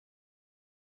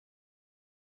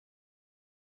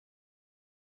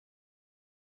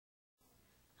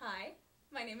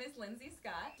My name is Lindsey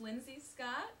Scott. Lindsey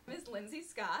Scott. Miss Lindsey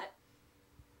Scott.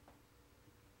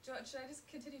 Should I just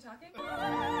continue talking?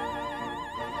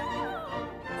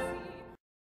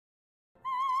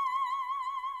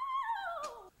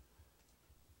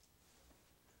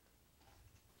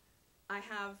 I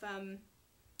have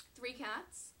 3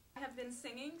 cats. I have been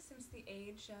singing since the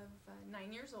age of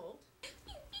 9 years old.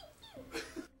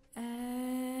 At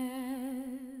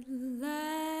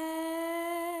last,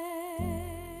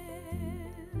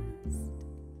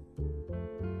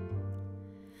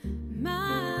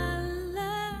 my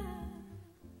love.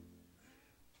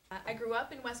 I grew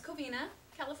up in West Covina,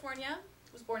 California.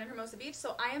 Was born in Hermosa Beach,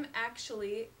 so I am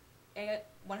actually a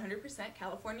 100%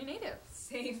 California native.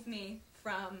 Save me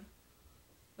from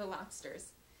the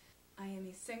lobsters. I am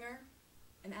a singer,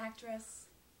 an actress,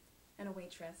 and a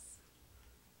waitress.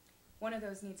 One of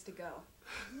those needs to go.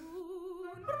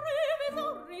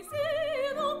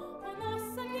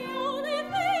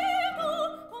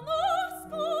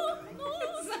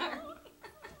 Sorry.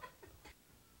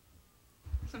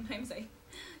 Sometimes I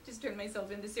just turn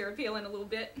myself into Sarah Palin a little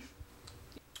bit.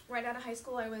 Right out of high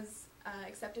school, I was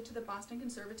accepted to the Boston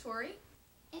Conservatory.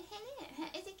 And how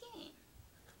is it going?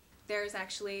 There's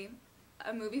actually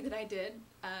a movie that I did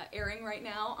airing right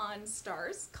now on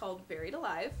Stars called Buried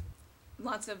Alive.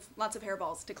 Lots of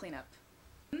hairballs to clean up.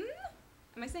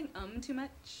 Am I saying too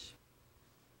much?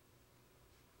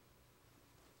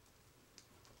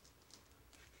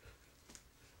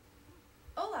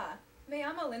 Hola, me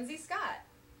llamo Lindsey Scott.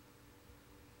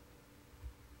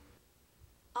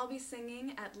 I'll be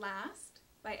singing At Last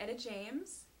by Etta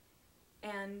James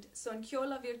and Sonchiò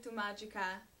la virtù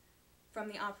magica from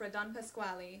the opera Don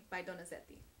Pasquale by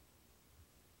Donizetti.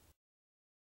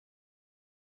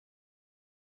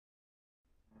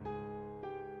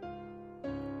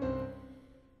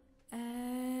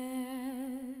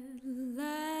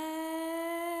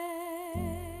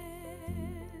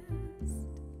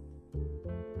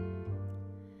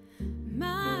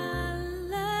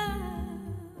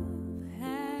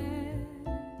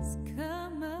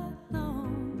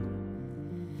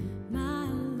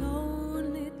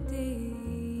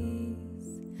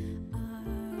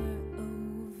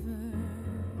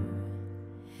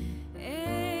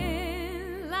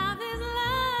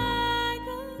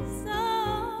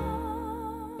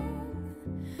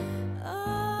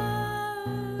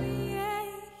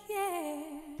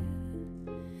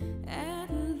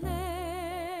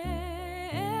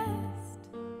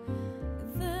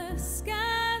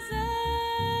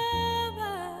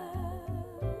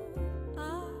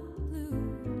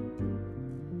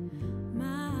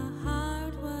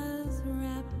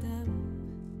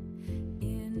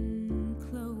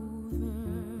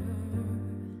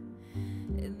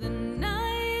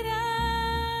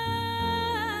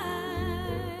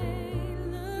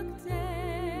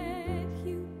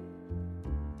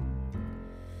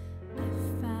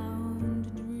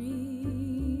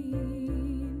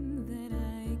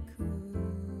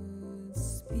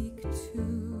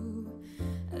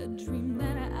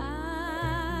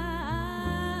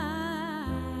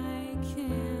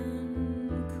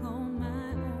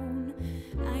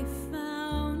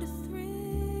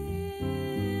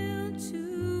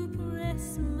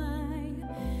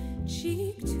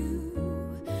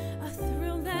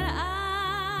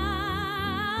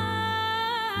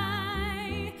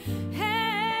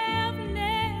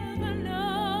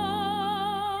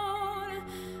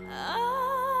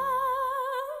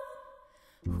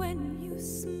 When you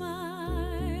smile.